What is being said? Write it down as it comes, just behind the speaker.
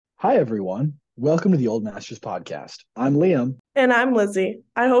Hi, everyone. Welcome to the Old Masters Podcast. I'm Liam. And I'm Lizzie.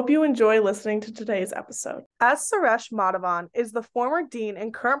 I hope you enjoy listening to today's episode. As Suresh Madhavan is the former dean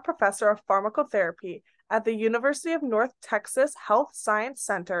and current professor of pharmacotherapy at the University of North Texas Health Science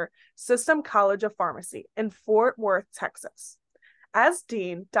Center System College of Pharmacy in Fort Worth, Texas. As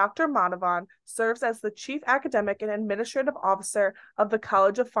dean, Dr. Madhavan serves as the chief academic and administrative officer of the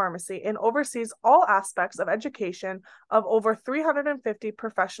College of Pharmacy and oversees all aspects of education of over 350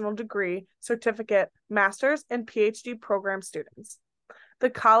 professional degree, certificate, master's, and PhD program students. The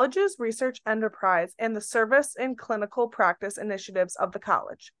college's research enterprise and the service and clinical practice initiatives of the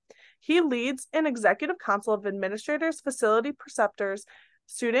college. He leads an executive council of administrators, facility preceptors,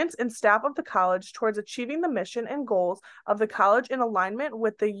 students, and staff of the college towards achieving the mission and goals of the college in alignment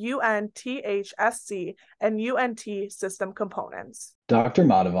with the UNTHSC and UNT system components. Dr.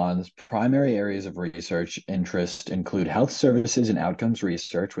 Madhavan's primary areas of research interest include health services and outcomes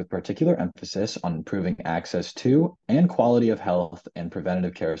research, with particular emphasis on improving access to and quality of health and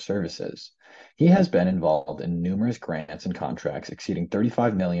preventative care services. He has been involved in numerous grants and contracts exceeding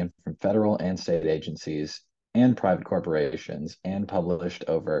 $35 million from federal and state agencies and private corporations, and published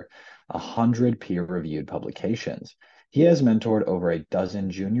over 100 peer-reviewed publications. He has mentored over a dozen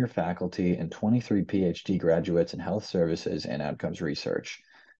junior faculty and 23 PhD graduates in health services and outcomes research.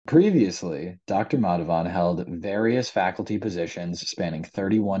 Previously, Dr. Madhavan held various faculty positions spanning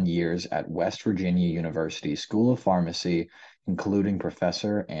 31 years at West Virginia University School of Pharmacy, including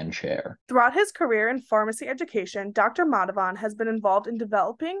professor and chair. Throughout his career in pharmacy education, Dr. Madhavan has been involved in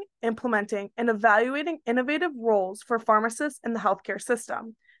developing, implementing, and evaluating innovative roles for pharmacists in the healthcare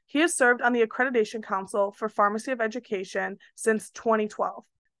system. He has served on the Accreditation Council for Pharmacy of Education since 2012.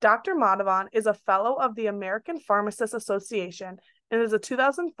 Dr. Madhavan is a fellow of the American Pharmacists Association and is a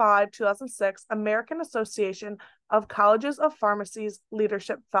 2005-2006 American Association of Colleges of Pharmacy's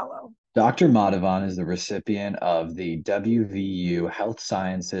Leadership Fellow. Dr. Madhavan is the recipient of the WVU Health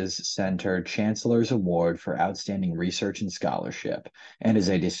Sciences Center Chancellor's Award for Outstanding Research and Scholarship, and is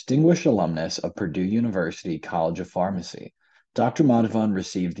a distinguished alumnus of Purdue University College of Pharmacy. Dr. Madhavan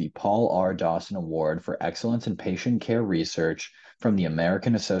received the Paul R. Dawson Award for Excellence in Patient Care Research from the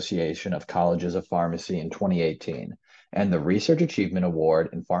American Association of Colleges of Pharmacy in 2018, and the Research Achievement Award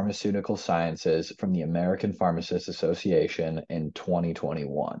in Pharmaceutical Sciences from the American Pharmacists Association in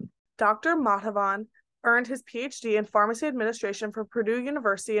 2021. Dr. Madhavan earned his PhD in Pharmacy Administration from Purdue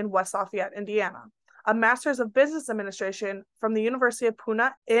University in West Lafayette, Indiana, a Master's of Business Administration from the University of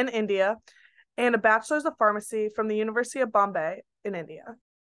Pune in India, and a Bachelor's of Pharmacy from the University of Bombay in India.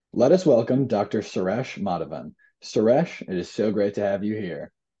 Let us welcome Dr. Suresh Madhavan. Suresh, it is so great to have you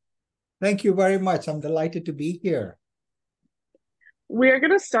here. Thank you very much. I'm delighted to be here. We're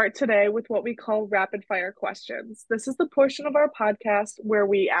going to start today with what we call rapid fire questions. This is the portion of our podcast where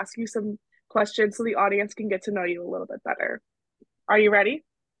we ask you some questions so the audience can get to know you a little bit better. Are you ready?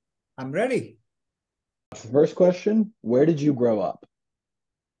 I'm ready. First question, where did you grow up?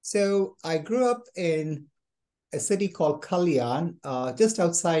 So I grew up in a city called Kalyan, just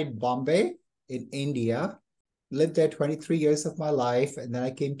outside Bombay in India. Lived there 23 years of my life, and then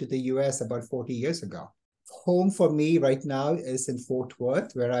I came to the US about 40 years ago. Home for me right now is in Fort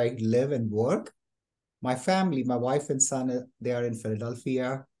Worth, where I live and work. My family, my wife and son, they are in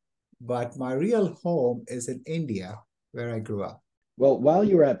Philadelphia, but my real home is in India, where I grew up. Well, while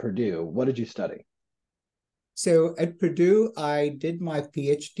you were at Purdue, what did you study? So at Purdue, I did my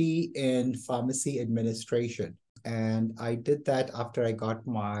PhD in pharmacy administration. And I did that after I got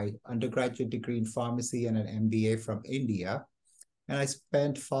my undergraduate degree in pharmacy and an MBA from India. And I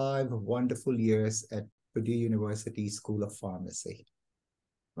spent 5 wonderful years at Purdue University School of Pharmacy.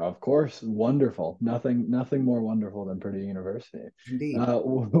 Of course, wonderful. Nothing more wonderful than Purdue University. Indeed.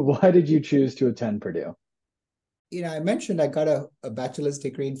 Why did you choose to attend Purdue? I mentioned I got a bachelor's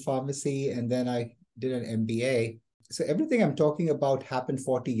degree in pharmacy, and then I did an MBA. So everything I'm talking about happened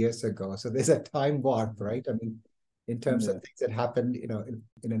 40 years ago. So there's a time warp, right? I mean, in terms of things that happened,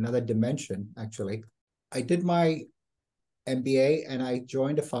 in another dimension, actually. I did my MBA and I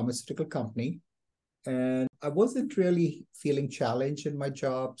joined a pharmaceutical company, and I wasn't really feeling challenged in my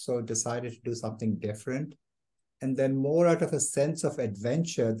job, so decided to do something different. And then, more out of a sense of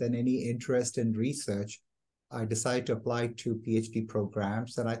adventure than any interest in research, I decided to apply to PhD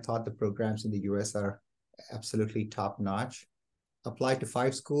programs, and I thought the programs in the US are absolutely top-notch. Applied to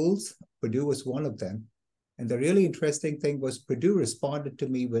 5 schools. Purdue was one of them. And the really interesting thing was Purdue responded to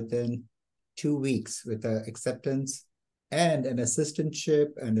me within 2 weeks with an acceptance and an assistantship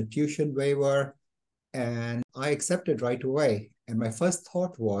and a tuition waiver. And I accepted right away. And my first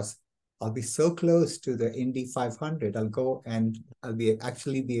thought was, I'll be so close to the Indy 500. I'll go and I'll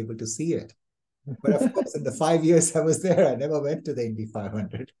actually be able to see it. But of course, in the 5 years I was there, I never went to the Indy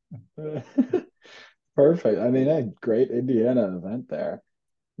 500. Perfect. I mean, a great Indiana event there.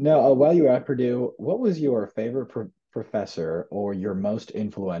 Now, while you were at Purdue, what was your favorite professor or your most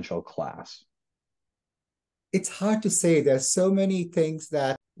influential class? It's hard to say. There's so many things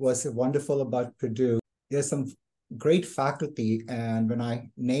that was wonderful about Purdue. There's some great faculty, and when I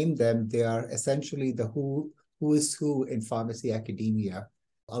name them, they are essentially the who is who in pharmacy academia.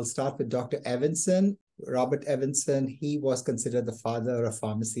 I'll start with Dr. Evanson. Robert Evanson, he was considered the father of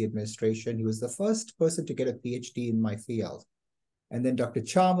pharmacy administration. He was the first person to get a PhD in my field. And then Dr.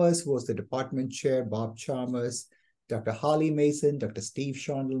 Chalmers, who was the department chair, Bob Chalmers, Dr. Harley Mason, Dr. Steve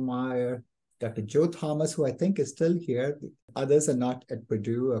Schondelmeyer, Dr. Joe Thomas, who I think is still here. Others are not at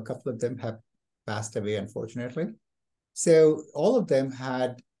Purdue. A couple of them have passed away, unfortunately. So all of them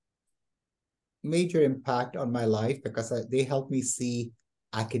had major impact on my life because they helped me see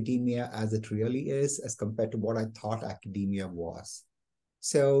academia as it really is as compared to what I thought academia was.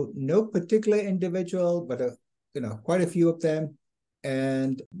 So no particular individual, but quite a few of them.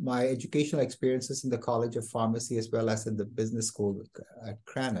 And my educational experiences in the College of Pharmacy as well as in the business school at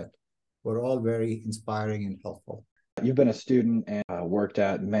Cranit were all very inspiring and helpful. You've been a student and worked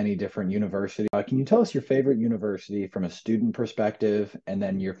at many different universities. Can you tell us your favorite university from a student perspective and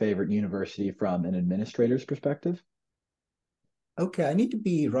then your favorite university from an administrator's perspective? Okay, I need to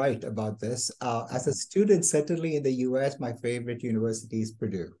be right about this. As a student, certainly in the US, my favorite university is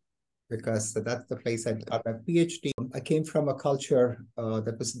Purdue because that's the place I got my PhD. I came from a culture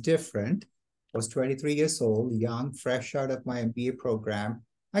that was different. I was 23 years old, young, fresh out of my MBA program.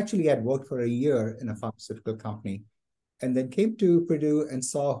 Actually, I'd worked for a year in a pharmaceutical company and then came to Purdue and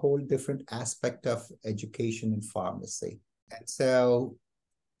saw a whole different aspect of education in pharmacy. And so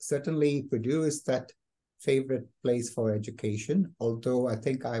certainly Purdue is that favorite place for education, although I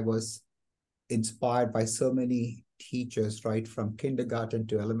think I was inspired by so many teachers, right, from kindergarten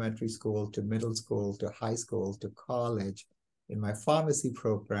to elementary school to middle school to high school to college, in my pharmacy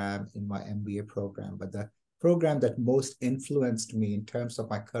program, in my MBA program. But the program that most influenced me in terms of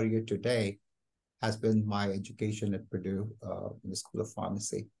my career today has been my education at Purdue in the School of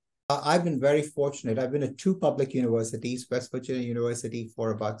Pharmacy. I've been very fortunate. I've been at two public universities, West Virginia University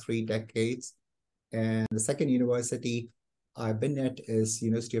for about 3 decades. And the second university I've been at is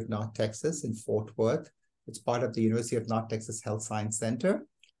University of North Texas in Fort Worth. It's part of the University of North Texas Health Science Center.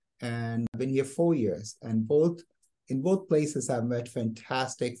 And I've been here 4 years. And in both places, I've met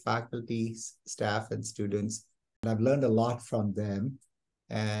fantastic faculty, staff, and students. And I've learned a lot from them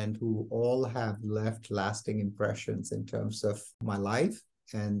and who all have left lasting impressions in terms of my life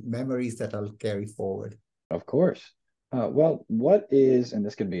and memories that I'll carry forward. Of course. Well, what is, and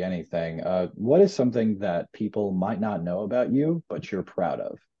this can be anything, what is something that people might not know about you, but you're proud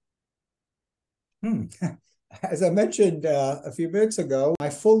of? As I mentioned a few minutes ago, my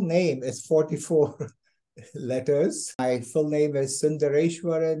full name is 44 letters. My full name is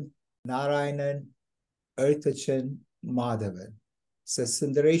Sundareshwaran Narayanan Earthachan Madhavan. So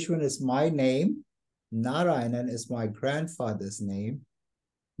Sundareshwaran is my name, Narayanan is my grandfather's name,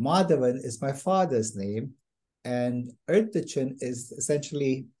 Madhavan is my father's name, and Earthachan is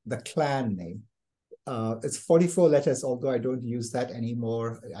essentially the clan name. It's 44 letters, although I don't use that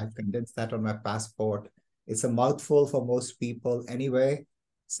anymore. I've condensed that on my passport. It's a mouthful for most people anyway.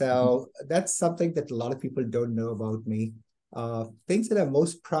 So that's something that a lot of people don't know about me. Things that I'm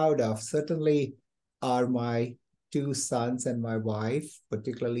most proud of certainly are my 2 sons and my wife,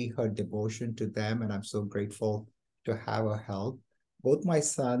 particularly her devotion to them. And I'm so grateful to have her help. Both my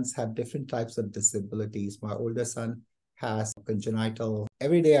sons have different types of disabilities. My older son has congenital.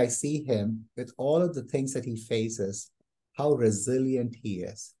 Every day I see him with all of the things that he faces, how resilient he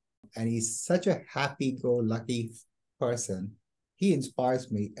is. And he's such a happy-go-lucky person. He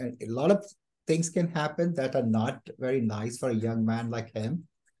inspires me. And a lot of things can happen that are not very nice for a young man like him.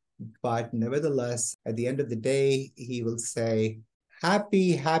 But nevertheless, at the end of the day, he will say,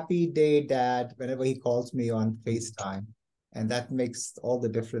 happy, happy day, Dad, whenever he calls me on FaceTime. And that makes all the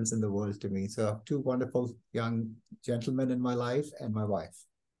difference in the world to me. So 2 wonderful young gentlemen in my life and my wife.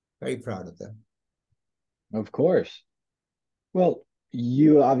 Very proud of them. Of course. Well,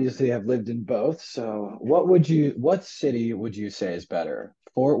 you obviously have lived in both. So what city would you say is better,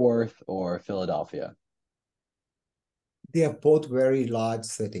 Fort Worth or Philadelphia? They are both very large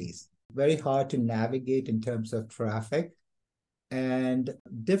cities, very hard to navigate in terms of traffic and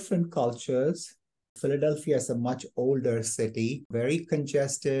different cultures. Philadelphia is a much older city, very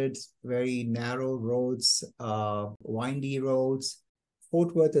congested, very narrow roads, windy roads.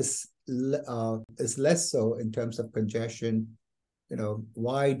 Fort Worth is is less so in terms of congestion,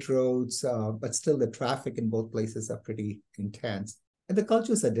 wide roads, but still the traffic in both places are pretty intense. And the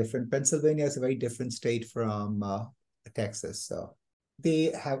cultures are different. Pennsylvania is a very different state from Texas. So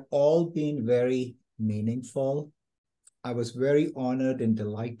they have all been very meaningful. I was very honored and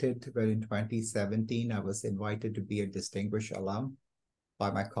delighted when in 2017, I was invited to be a distinguished alum by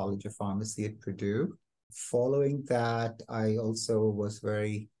my College of Pharmacy at Purdue. Following that, I also was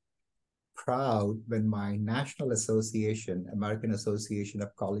very proud when my national association, American Association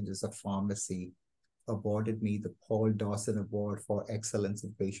of Colleges of Pharmacy, awarded me the Paul Dawson Award for Excellence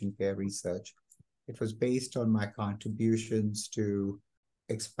in Patient Care Research. It was based on my contributions to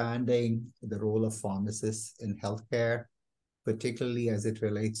expanding the role of pharmacists in healthcare, particularly as it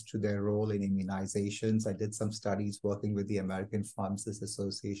relates to their role in immunizations. I did some studies working with the American Pharmacists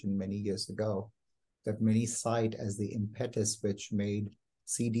Association many years ago that many cite as the impetus which made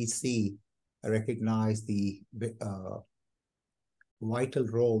CDC recognize the vital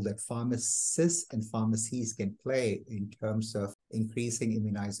role that pharmacists and pharmacies can play in terms of increasing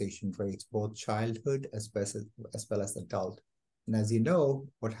immunization rates, both childhood as well as adult. And as you know,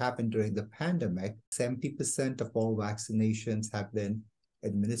 what happened during the pandemic, 70% of all vaccinations have been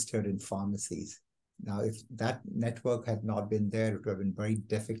administered in pharmacies. Now, if that network had not been there, it would have been very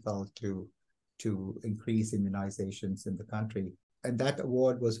difficult to increase immunizations in the country. And that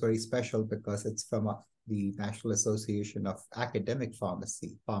award was very special because it's from the National Association of Academic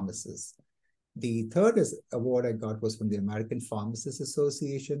Pharmacists. The third award I got was from the American Pharmacists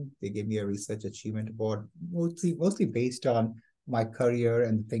Association. They gave me a Research Achievement Award, mostly based on my career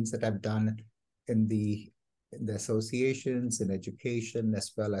and the things that I've done in the associations, in education,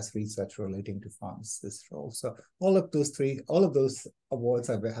 as well as research relating to pharmacist roles. So all of those awards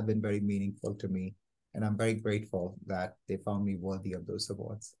have been very meaningful to me. And I'm very grateful that they found me worthy of those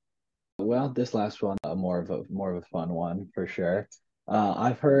awards. Well, this last one, more of a fun one for sure.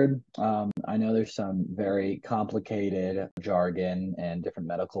 I've heard, I know there's some very complicated jargon and different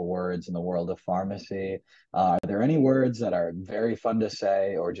medical words in the world of pharmacy. Are there any words that are very fun to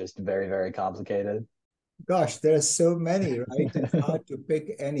say or just very, very complicated? Gosh, there are so many, right? It's hard to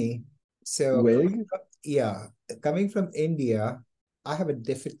pick any. So, Wig? coming from India, I have a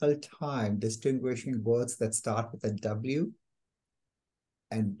difficult time distinguishing words that start with a W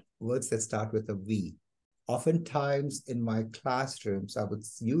and words that start with a V. Oftentimes in my classrooms, I would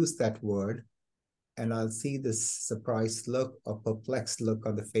use that word and I'll see this surprised look or perplexed look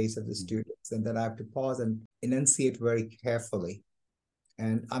on the face of the students. And then I have to pause and enunciate very carefully.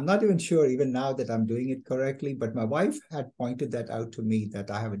 And I'm not even sure even now that I'm doing it correctly, but my wife had pointed that out to me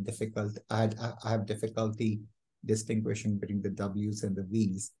that I have difficulty distinguishing between the W's and the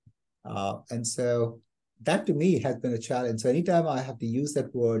V's. And so that to me has been a challenge. So anytime I have to use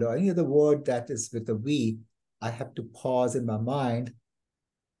that word or any other word that is with a V, I have to pause in my mind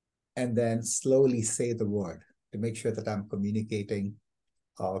and then slowly say the word to make sure that I'm communicating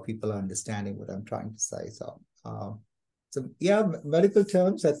or people are understanding what I'm trying to say. So yeah, medical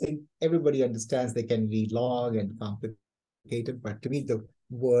terms, I think everybody understands they can be long and complicated, but to me, the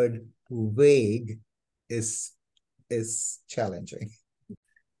word vague is challenging.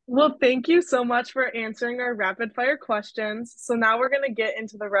 Well, thank you so much for answering our rapid fire questions. So now we're going to get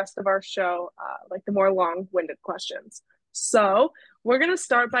into the rest of our show, like the more long-winded questions. So we're going to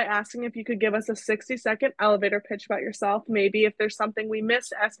start by asking if you could give us a 60-second elevator pitch about yourself. Maybe if there's something we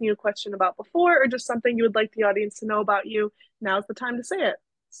missed asking you a question about before, or just something you would like the audience to know about you, now's the time to say it.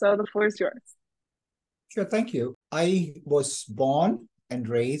 So the floor is yours. Sure, thank you. I was born and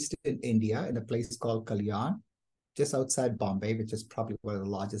raised in India in a place called Kalyan, just outside Bombay, which is probably one of the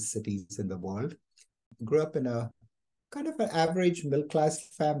largest cities in the world. Grew up in a kind of an average middle-class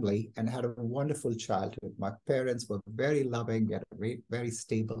family and had a wonderful childhood. My parents were very loving. We had a very, very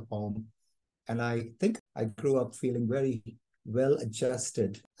stable home. And I think I grew up feeling very well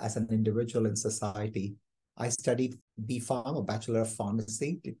adjusted as an individual in society. I studied B.Pharm, a Bachelor of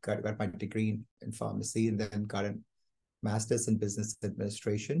Pharmacy, got my degree in pharmacy, and then got a master's in business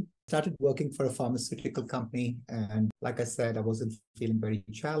administration. Started working for a pharmaceutical company. And like I said, I wasn't feeling very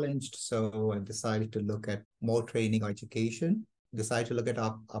challenged. So I decided to look at more training or education, decided to look at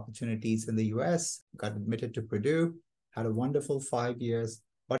opportunities in the US, got admitted to Purdue, had a wonderful 5 years,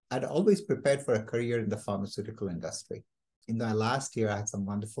 but I'd always prepared for a career in the pharmaceutical industry. In the last year, I had some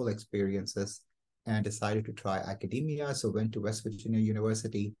wonderful experiences and decided to try academia. So went to West Virginia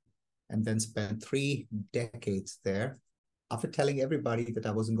University and then spent 3 decades there after telling everybody that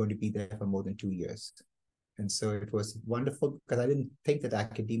I wasn't going to be there for more than 2 years. And so it was wonderful because I didn't think that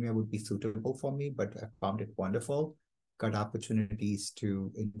academia would be suitable for me, but I found it wonderful. got opportunities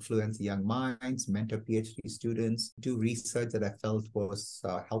to influence young minds, mentor PhD students, do research that I felt was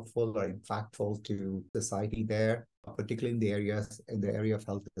helpful or impactful to society there, particularly in the area of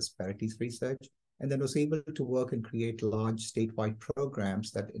health disparities research. And then was able to work and create large statewide programs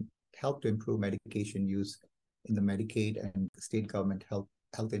that help to improve medication use in the Medicaid and state government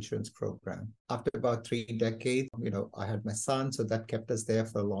health insurance program. After about 3 decades, I had my son, so that kept us there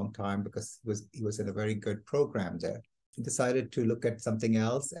for a long time because he was in a very good program there. I decided to look at something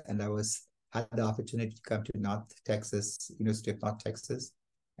else, and had the opportunity to come to University of North Texas,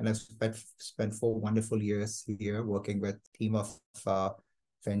 and I've spent 4 wonderful years here working with a team of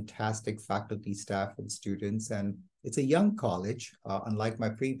fantastic faculty, staff, and students. And it's a young college, unlike my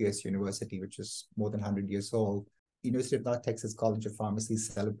previous university, which is more than 100 years old. University of North Texas College of Pharmacy is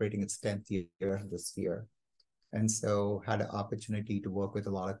celebrating its 10th year this year. And so had an opportunity to work with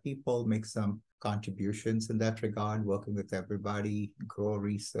a lot of people, make some contributions in that regard, working with everybody, grow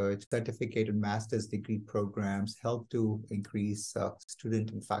research, certificate and master's degree programs, help to increase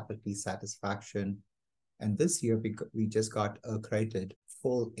student and faculty satisfaction. And this year, we just got accredited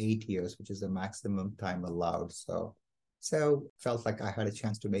full 8 years, which is the maximum time allowed. So felt like I had a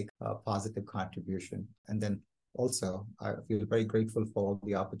chance to make a positive contribution. And then also, I feel very grateful for all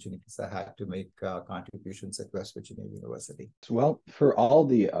the opportunities I had to make contributions at West Virginia University. Well, for all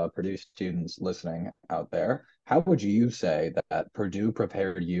the Purdue students listening out there, how would you say that Purdue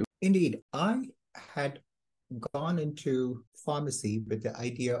prepared you? Indeed, I had gone into pharmacy with the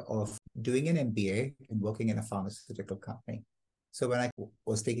idea of doing an MBA and working in a pharmaceutical company. So when I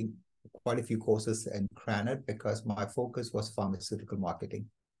was taking quite a few courses in Cranard, because my focus was pharmaceutical marketing.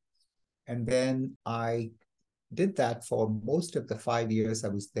 And then I did that for most of the 5 years I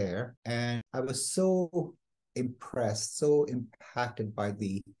was there. And I was so impressed, so impacted by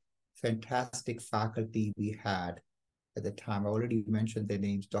the fantastic faculty we had at the time. I already mentioned their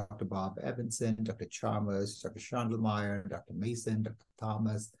names: Dr. Bob Evanson, Dr. Chalmers, Dr. Chandlemeyer, Dr. Mason, Dr.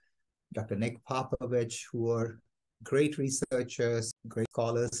 Thomas, Dr. Nick Popovich, who were great researchers, great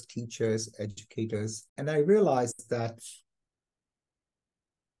scholars, teachers, educators. And I realized that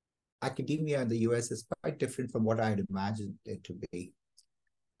academia in the US is quite different from what I had imagined it to be.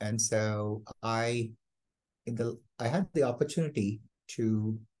 And so I had the opportunity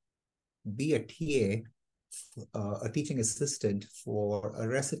to be a TA, a teaching assistant for a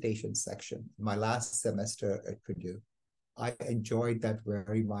recitation section my last semester at Purdue. I enjoyed that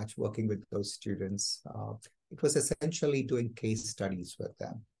very much, working with those students. It was essentially doing case studies with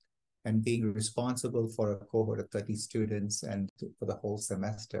them and being responsible for a cohort of 30 students and for the whole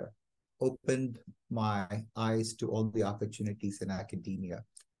semester opened my eyes to all the opportunities in academia.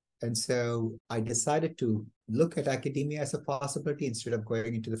 And so I decided to look at academia as a possibility instead of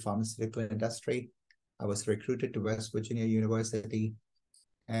going into the pharmaceutical industry. I was recruited to West Virginia University.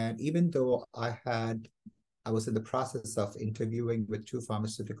 And even though I was in the process of interviewing with 2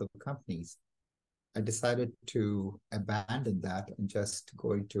 pharmaceutical companies, I decided to abandon that and just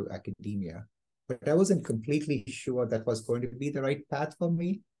go into academia. But I wasn't completely sure that was going to be the right path for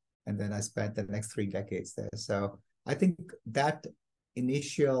me. And then I spent the next 3 decades there. So I think that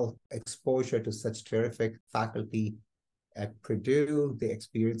initial exposure to such terrific faculty at Purdue, the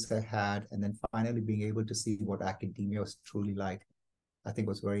experience I had, and then finally being able to see what academia was truly like, I think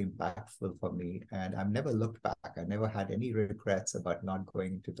was very impactful for me. And I've never looked back. I never had any regrets about not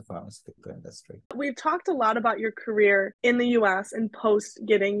going into the pharmaceutical industry. We've talked a lot about your career in the US and post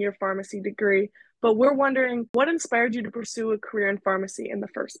getting your pharmacy degree, but we're wondering what inspired you to pursue a career in pharmacy in the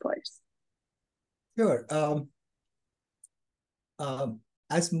first place? Sure.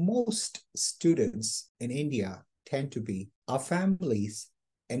 As most students in India tend to be, our families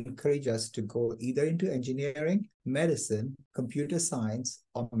encourage us to go either into engineering, medicine, computer science,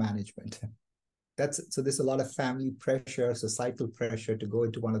 or management. So there's a lot of family pressure, societal pressure to go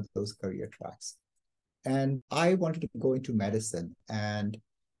into one of those career tracks. And I wanted to go into medicine, and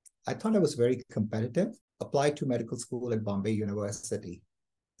I thought I was very competitive, applied to medical school at Bombay University.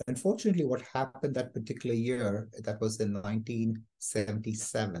 Unfortunately, what happened that particular year, that was in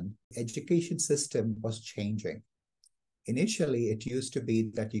 1977, education system was changing. Initially, it used to be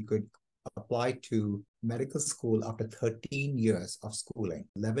that you could apply to medical school after 13 years of schooling,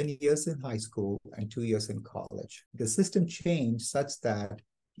 11 years in high school and 2 years in college. The system changed such that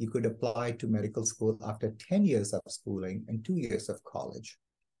you could apply to medical school after 10 years of schooling and 2 years of college.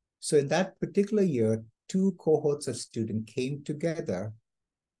 So in that particular year, 2 cohorts of students came together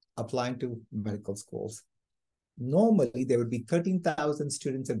applying to medical schools. Normally, there would be 13,000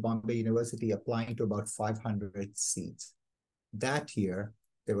 students at Bombay University applying to about 500 seats. That year,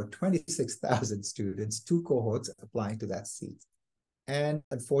 there were 26,000 students, two cohorts applying to that seat. And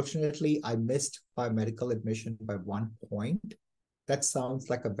unfortunately, I missed biomedical admission by 1 point. That sounds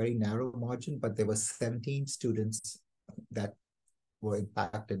like a very narrow margin, but there were 17 students that were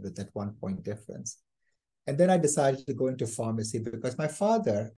impacted with that 1 point difference. And then I decided to go into pharmacy because my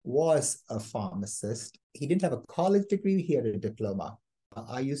father was a pharmacist. He didn't have a college degree, he had a diploma.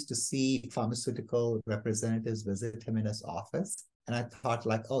 I used to see pharmaceutical representatives visit him in his office. And I thought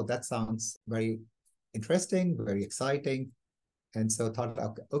like, oh, that sounds very interesting, very exciting. And so I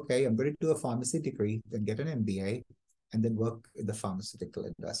thought, okay, I'm going to do a pharmacy degree, then get an MBA, and then work in the pharmaceutical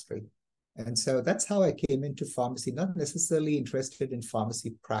industry. And so that's how I came into pharmacy, not necessarily interested in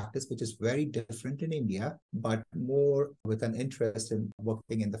pharmacy practice, which is very different in India, but more with an interest in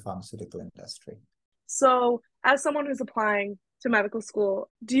working in the pharmaceutical industry. So, as someone who's applying to medical school,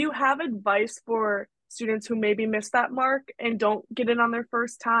 do you have advice for students who maybe miss that mark and don't get in on their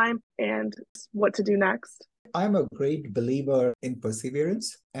first time and what to do next? I'm a great believer in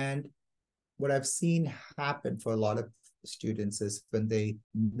perseverance. And what I've seen happen for a lot of students is when they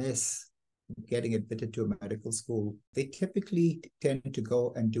miss getting admitted to a medical school, they typically tend to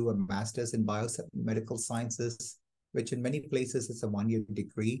go and do a master's in biomedical sciences, which in many places is a 1-year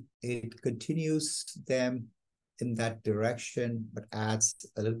degree. It continues them in that direction, but adds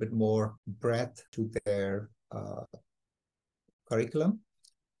a little bit more breadth to their curriculum.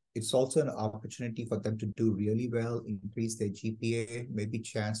 It's also an opportunity for them to do really well, increase their GPA, maybe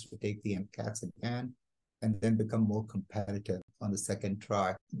chance to take the MCATs again, and then become more competitive on the second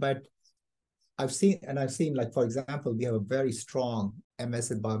try. But I've seen, like, for example, we have a very strong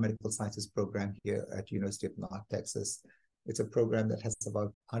MS in Biomedical Sciences program here at University of North Texas. It's a program that has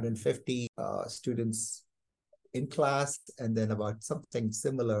about 150 students in class, and then about something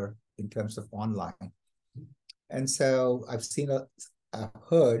similar in terms of online. And so I've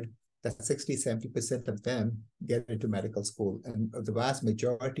heard that 60-70% of them get into medical school. And the vast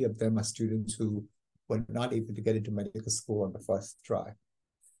majority of them are students who were not able to get into medical school on the first try.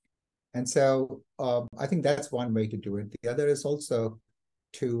 And so I think that's one way to do it. The other is also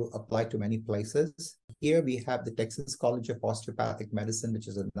to apply to many places. Here we have the Texas College of Osteopathic Medicine, which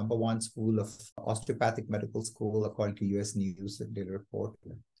is a #1 school of osteopathic medical school, according to US News and Daily Report.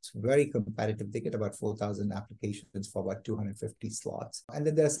 It's very competitive. They get about 4,000 applications for about 250 slots. And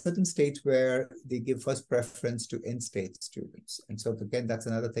then there are certain states where they give first preference to in-state students. And so again, that's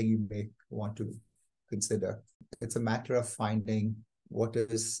another thing you may want to consider. It's a matter of finding what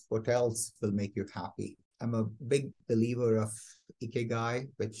else will make you happy. I'm a big believer of Ikigai,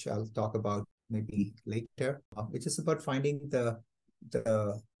 which I'll talk about maybe later, which is about finding that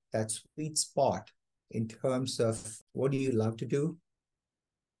sweet spot in terms of what do you love to do,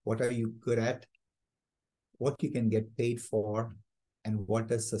 what are you good at, what you can get paid for, and what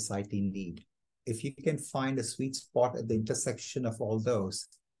does society need. If you can find a sweet spot at the intersection of all those,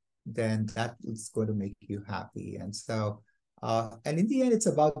 then that is going to make you happy. And so, and in the end, it's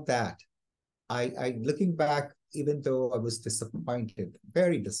about that. I looking back, even though I was disappointed,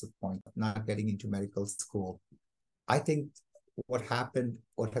 very disappointed, not getting into medical school, I think what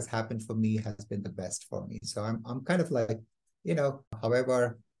has happened for me has been the best for me. So I'm kind of like,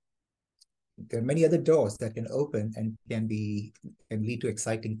 however, there are many other doors that can open and can lead to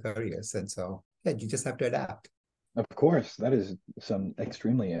exciting careers. And so, yeah, you just have to adapt. Of course, that is some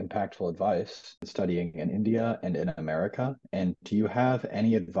extremely impactful advice studying in India and in America. And do you have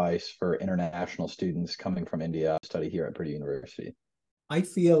any advice for international students coming from India to study here at Purdue University? I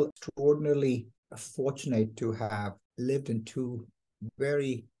feel extraordinarily fortunate to have lived in two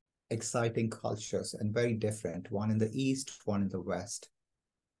very exciting cultures and very different, one in the East, one in the West.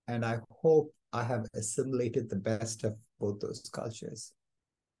 And I hope I have assimilated the best of both those cultures.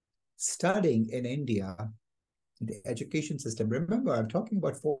 Studying in India, the education system, remember, I'm talking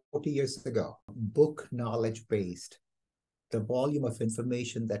about 40 years ago, book knowledge based. The volume of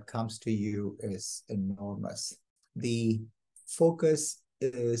information that comes to you is enormous. The focus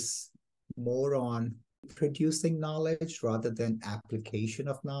is more on producing knowledge rather than application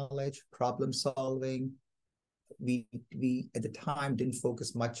of knowledge, problem solving. We at the time didn't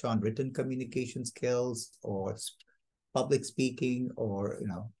focus much on written communication skills or public speaking or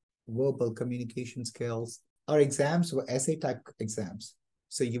verbal communication skills. Our exams were essay type exams.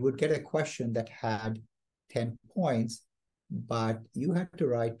 So you would get a question that had 10 points, but you had to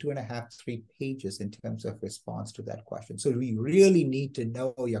write 2.5, 3 pages in terms of response to that question. So we really need to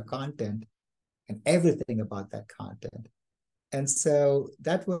know your content and everything about that content. And so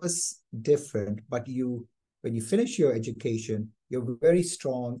that was different, but when you finish your education, you're very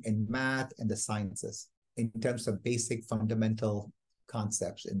strong in math and the sciences in terms of basic fundamental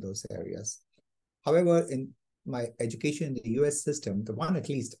concepts in those areas. However, in my education in the US system, the one at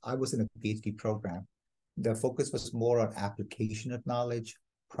least I was in a PhD program, the focus was more on application of knowledge,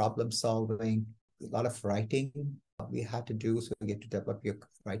 problem solving, a lot of writing we had to do. So you get to develop your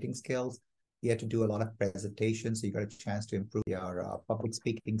writing skills. You had to do a lot of presentations. So you got a chance to improve your public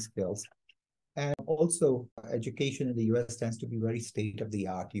speaking skills. And also, education in the US tends to be very state of the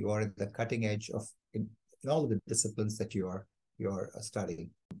art. You are at the cutting edge of in all of the disciplines that you're studying,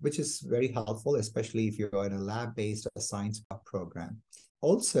 which is very helpful, especially if you're in a lab-based or science program.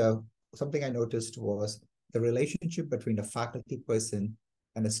 Also, something I noticed was the relationship between a faculty person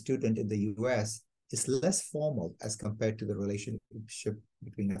and a student in the US is less formal as compared to the relationship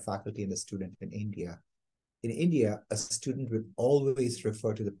between a faculty and a student in India. In India, a student would always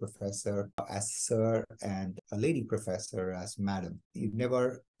refer to the professor as sir and a lady professor as madam. You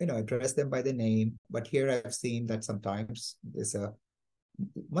never, address them by the name. But here I've seen that sometimes there's a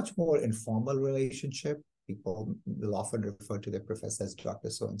much more informal relationship. People will often refer to their professor as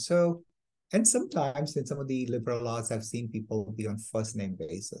Dr. So-and-so. And sometimes in some of the liberal arts, I've seen people be on first name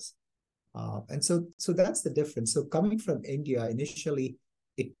basis. And so that's the difference. So coming from India, initially,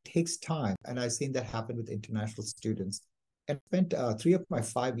 it takes time. And I've seen that happen with international students. And I spent 3 of my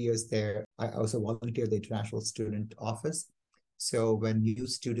 5 years there. I was a volunteer at the International Student Office. So when new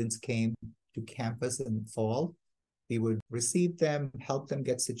students came to campus in fall, we would receive them, help them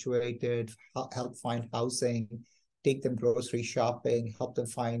get situated, help find housing, take them grocery shopping, help them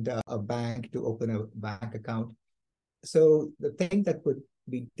find a bank to open a bank account. So the thing that would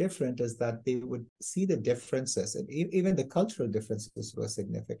be different is that they would see the differences, and even the cultural differences were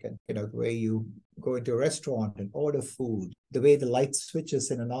significant. The way you go into a restaurant and order food, the way the light switches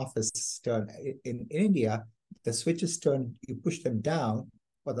in an office turn. In India, the switches turn, you push them down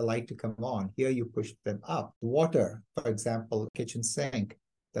for the light to come on. Here you push them up. Water, for example, kitchen sink,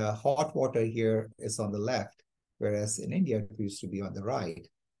 the hot water here is on the left, whereas in India, it used to be on the right.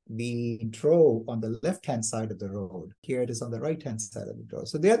 We drove on the left-hand side of the road. Here it is on the right-hand side of the road.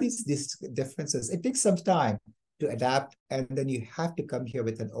 So there are these differences. It takes some time to adapt, and then you have to come here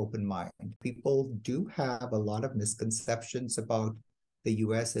with an open mind. People do have a lot of misconceptions about the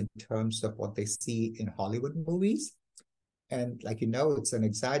US in terms of what they see in Hollywood movies. And it's an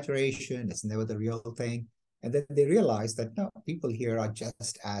exaggeration. It's never the real thing. And then they realize that no, people here are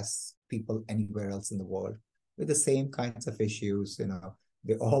just as people anywhere else in the world with the same kinds of issues.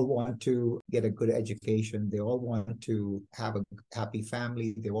 They all want to get a good education. They all want to have a happy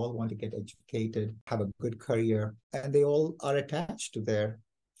family. They all want to get educated, have a good career, and they all are attached to their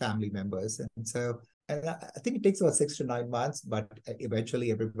family members. And I think it takes about 6 to 9 months, but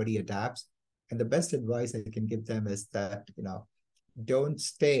eventually everybody adapts. And the best advice I can give them is that, don't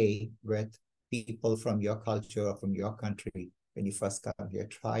stay with people from your culture or from your country when you first come here.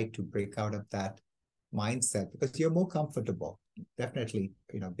 Try to break out of that mindset because you're more comfortable, definitely,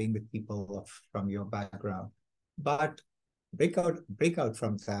 being with people from your background. But break out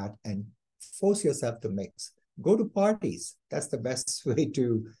from that and force yourself to mix. Go to parties. That's the best way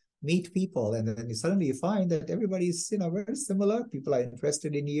to meet people. And then suddenly you find that everybody's, very similar. People are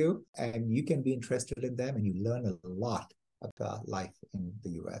interested in you and you can be interested in them, and you learn a lot about life in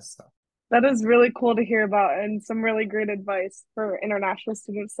the US. So. That is really cool to hear about and some really great advice for international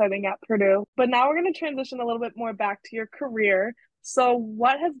students studying at Purdue. But now we're going to transition a little bit more back to your career. So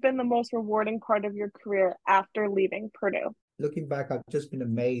what has been the most rewarding part of your career after leaving Purdue? Looking back, I've just been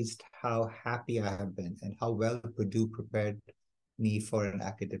amazed how happy I have been and how well Purdue prepared me for an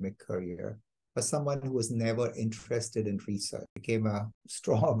academic career. For someone who was never interested in research, became a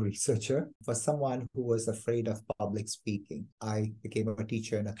strong researcher. For someone who was afraid of public speaking, I became a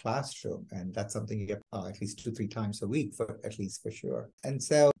teacher in a classroom, and that's something you get at least 2-3 times a week, at least for sure. And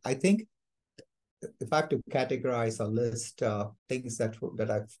so I think if I have to categorize or list things that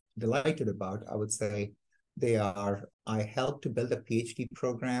I've delighted about, I would say I helped to build a PhD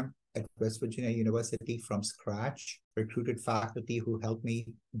program at West Virginia University from scratch, recruited faculty who helped me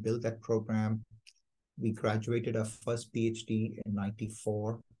build that program. We graduated our first PhD in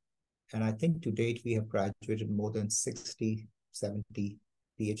 94. And I think to date, we have graduated more than 60, 70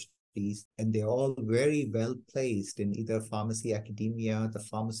 PhDs. And they're all very well placed in either pharmacy academia, the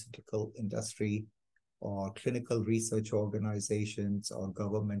pharmaceutical industry, or clinical research organizations or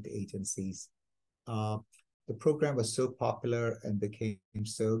government agencies. The program was so popular and became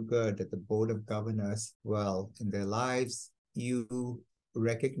so good that the Board of Governors, in their lives, you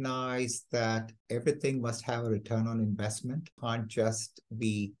recognize that everything must have a return on investment. Can't just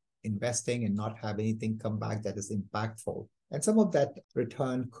be investing and not have anything come back that is impactful. And some of that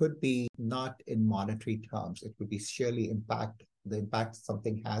return could be not in monetary terms. It would be sheerly impact the impact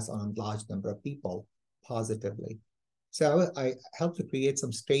something has on a large number of people positively. So I helped to create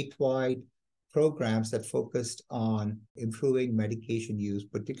some statewide programs that focused on improving medication use,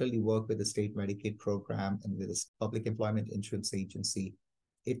 particularly work with the state Medicaid program and with the Public Employment Insurance Agency.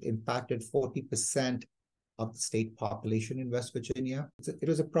 It impacted 40% of the state population in West Virginia. It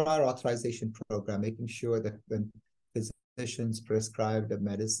was a prior authorization program, making sure that when physicians prescribed a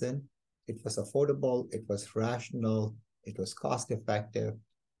medicine, it was affordable, it was rational, it was cost effective.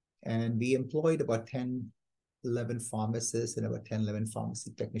 And we employed about 11 pharmacists and about 11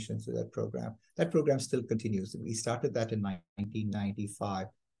 pharmacy technicians with that program. That program still continues. We started that in 1995.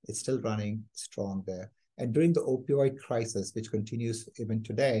 It's still running strong there. And during the opioid crisis, which continues even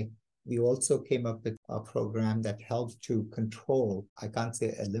today, we also came up with a program that helps to control, I can't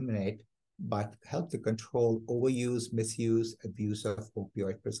say eliminate, but help to control overuse, misuse, abuse of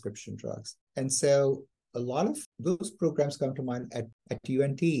opioid prescription drugs. And so a lot of those programs come to mind at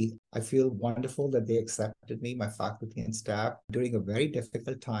UNT. I feel wonderful that they accepted me, my faculty and staff, during a very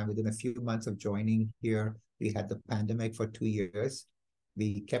difficult time. Within a few months of joining here, we had the pandemic for 2 years.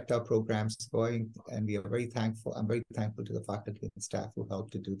 We kept our programs going, and we are very thankful. I'm very thankful to the faculty and staff who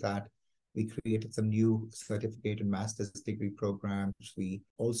helped to do that. We created some new certificate and master's degree programs. We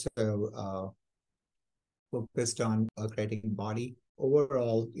also focused on a creating body.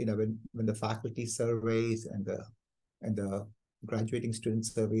 Overall, when the faculty surveys and the graduating student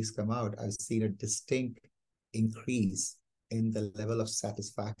surveys come out, I've seen a distinct increase in the level of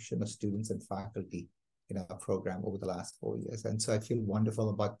satisfaction of students and faculty in our program over the last 4 years. And so I feel wonderful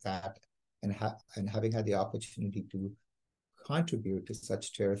about that, and having had the opportunity to contribute to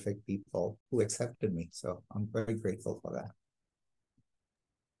such terrific people who accepted me. So I'm very grateful for that.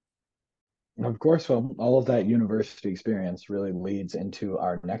 Of course, well, all of that university experience really leads into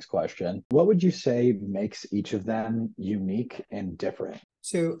our next question. What would you say makes each of them unique and different?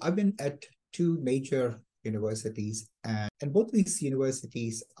 So I've been at 2 major universities, and both these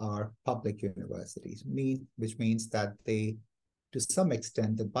universities are public universities, which means that they, to some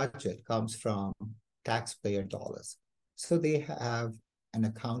extent, the budget comes from taxpayer dollars. So they have an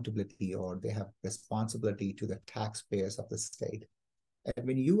accountability, or they have responsibility to the taxpayers of the state. And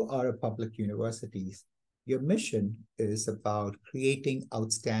when you are a public university, your mission is about creating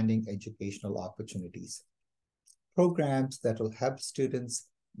outstanding educational opportunities, programs that will help students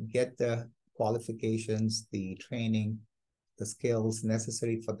get the qualifications, the training, the skills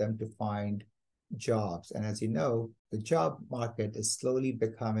necessary for them to find jobs. And as you know, the job market is slowly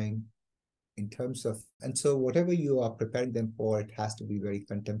becoming and so whatever you are preparing them for, it has to be very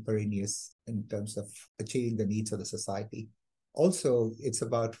contemporaneous in terms of achieving the needs of the society. Also, it's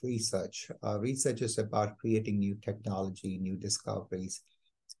about research. Research is about creating new technology, new discoveries,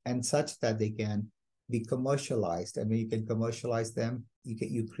 and such that they can be commercialized. And when you can commercialize them,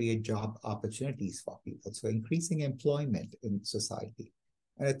 you create job opportunities for people. So increasing employment in society.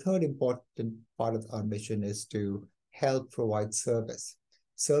 And a third important part of our mission is to help provide service.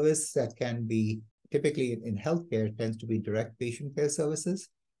 Service that can be, typically in healthcare, tends to be direct patient care services.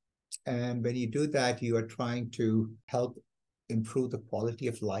 And when you do that, you are trying to help improve the quality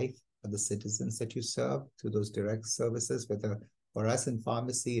of life of the citizens that you serve through those direct services. Whether for us in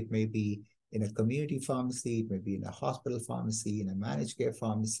pharmacy, it may be in a community pharmacy, it may be in a hospital pharmacy, in a managed care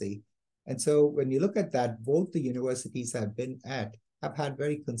pharmacy. And so when you look at that, both the universities I've been at have had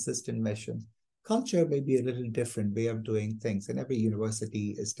very consistent missions. Culture may be a little different way of doing things, and every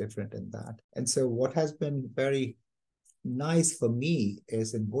university is different in that. And so what has been very nice for me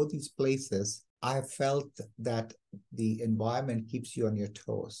is in both these places, I have felt that the environment keeps you on your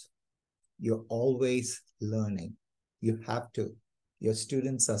toes. You're always learning. You have to. Your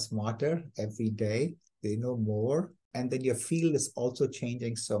students are smarter every day. They know more. And then your field is also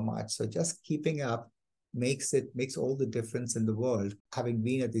changing so much. So just keeping up makes all the difference in the world. Having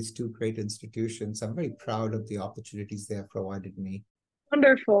been at these 2 great institutions, I'm very proud of the opportunities they have provided me.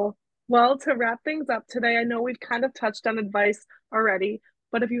 Wonderful. Well, to wrap things up today, I know we've kind of touched on advice already,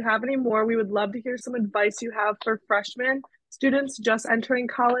 but if you have any more, we would love to hear some advice you have for freshmen, students just entering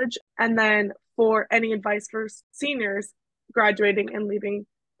college, and then for any advice for seniors graduating and leaving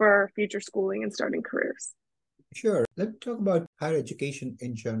for future schooling and starting careers. Sure. Let's talk about higher education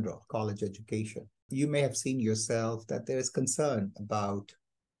in general, college education. You may have seen yourself that there is concern about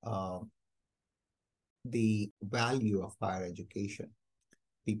the value of higher education.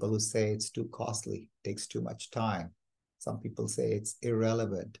 People who say it's too costly, takes too much time. Some people say it's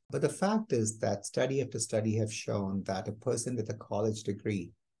irrelevant. But the fact is that study after study have shown that a person with a college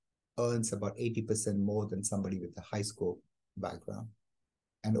degree earns about 80% more than somebody with a high school background.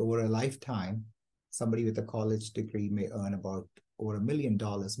 And over a lifetime, somebody with a college degree may earn about over $1 million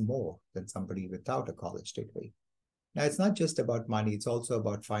more than somebody without a college degree. Now, it's not just about money. It's also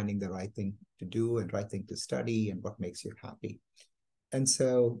about finding the right thing to do and right thing to study and what makes you happy. And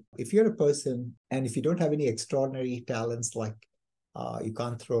so if you're a person and if you don't have any extraordinary talents, like you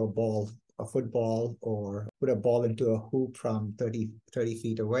can't throw a football, or put a ball into a hoop from 30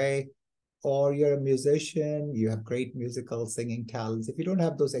 feet away, or you're a musician, you have great musical singing talents. If you don't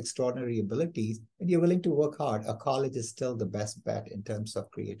have those extraordinary abilities and you're willing to work hard, a college is still the best bet in terms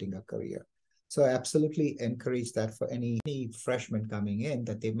of creating a career. So I absolutely encourage that for any freshman coming in,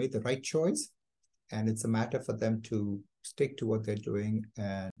 that they made the right choice. And it's a matter for them to stick to what they're doing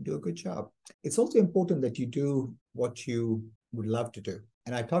and do a good job. It's also important that you do what you would love to do.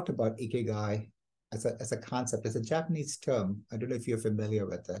 And I talked about ikigai as a concept, as a Japanese term. I don't know if you're familiar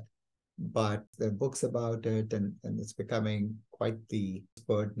with it, but there are books about it, and it's becoming quite the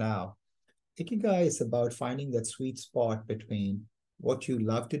word now. Ikigai is about finding that sweet spot between what you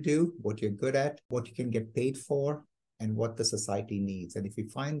love to do, what you're good at, what you can get paid for, and what the society needs. And if you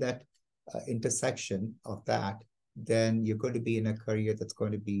find that intersection of that, then you're going to be in a career that's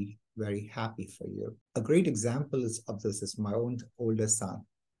going to be very happy for you. A great example of this is my own older son.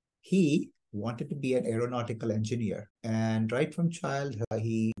 He wanted to be an aeronautical engineer. And right from childhood,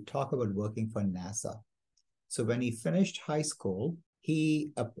 he talked about working for NASA. So when he finished high school,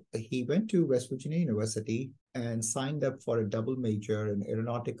 he went to West Virginia University and signed up for a double major in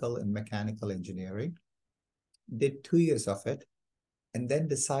aeronautical and mechanical engineering, did 2 years of it, and then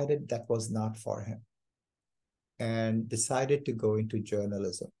decided that was not for him and decided to go into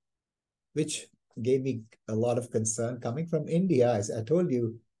journalism, which gave me a lot of concern. Coming from India, as I told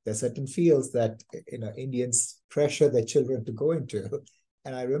you, there are certain fields that Indians pressure their children to go into.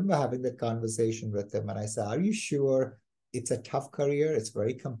 And I remember having that conversation with him, and I said, "Are you sure it's a tough career? It's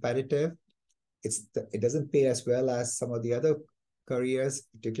very competitive. It doesn't pay as well as some of the other careers,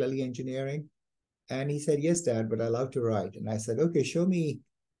 particularly engineering." And he said, "Yes, Dad, but I love to write." And I said, "Okay, show me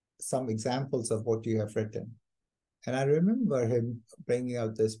some examples of what you have written." And I remember him bringing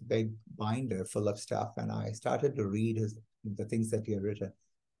out this big binder full of stuff, and I started to read the things that he had written.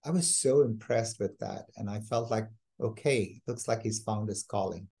 I was so impressed with that, and I felt like, okay, looks like he's found his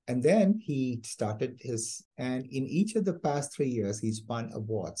calling. And then he started and in each of the past 3 years, he's won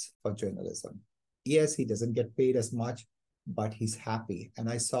awards for journalism. Yes, he doesn't get paid as much, but he's happy. And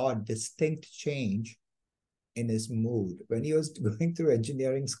I saw a distinct change in his mood. When he was going through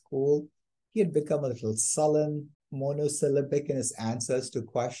engineering school, he had become a little sullen, monosyllabic in his answers to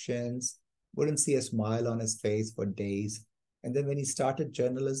questions, wouldn't see a smile on his face for days. And then when he started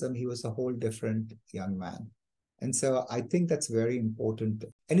journalism, he was a whole different young man. And so I think that's very important.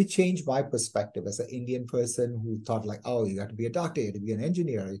 And it changed my perspective as an Indian person who thought like, oh, you got to be a doctor, you got to be an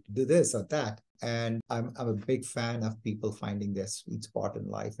engineer, you do this or that. And I'm a big fan of people finding their sweet spot in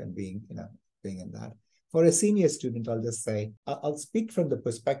life and being in that. For a senior student, I'll just say, I'll speak from the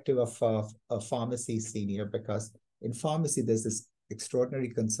perspective of a pharmacy senior, because in pharmacy, there's this extraordinary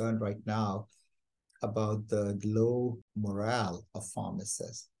concern right now about the low morale of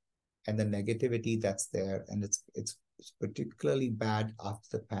pharmacists and the negativity that's there. And it's particularly bad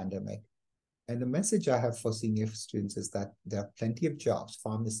after the pandemic. And the message I have for senior students is that there are plenty of jobs.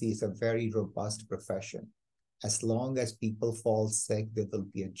 Pharmacy is a very robust profession. As long as people fall sick, there will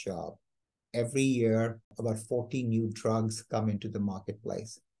be a job. Every year, about 40 new drugs come into the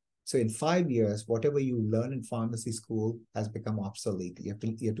marketplace. So in 5 years, whatever you learn in pharmacy school has become obsolete. You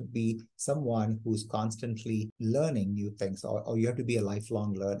have to be someone who's constantly learning new things, or you have to be a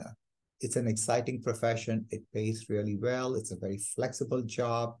lifelong learner. It's an exciting profession. It pays really well. It's a very flexible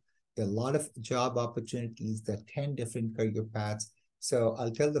job. There are a lot of job opportunities. There are 10 different career paths. So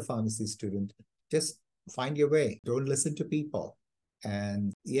I'll tell the pharmacy student, just find your way. Don't listen to people.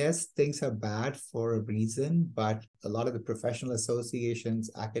 And yes, things are bad for a reason, but a lot of the professional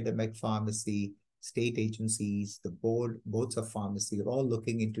associations, academic pharmacy, state agencies, the boards of pharmacy are all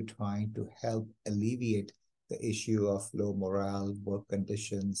looking into trying to help alleviate the issue of low morale, work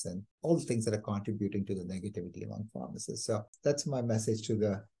conditions, and all the things that are contributing to the negativity among pharmacists. So that's my message to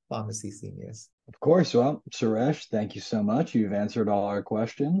the pharmacy seniors. Of course. Well, Suresh, thank you so much. You've answered all our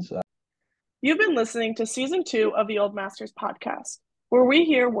questions. You've been listening to Season 2 of the Old Masters podcast, where we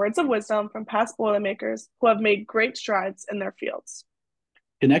hear words of wisdom from past Boilermakers who have made great strides in their fields.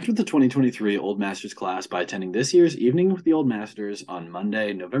 Connect with the 2023 Old Masters class by attending this year's Evening with the Old Masters on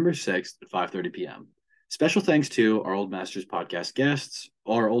Monday, November 6th at 5:30 p.m. Special thanks to our Old Masters podcast guests,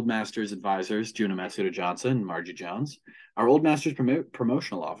 our Old Masters advisors, Juna Matsuda Johnson and Margie Jones, our Old Masters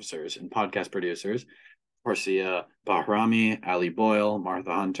promotional officers and podcast producers, Porcia Bahrami, Ali Boyle,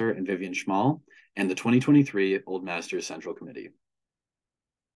 Martha Hunter, and Vivian Schmall, and the 2023 Old Masters Central Committee.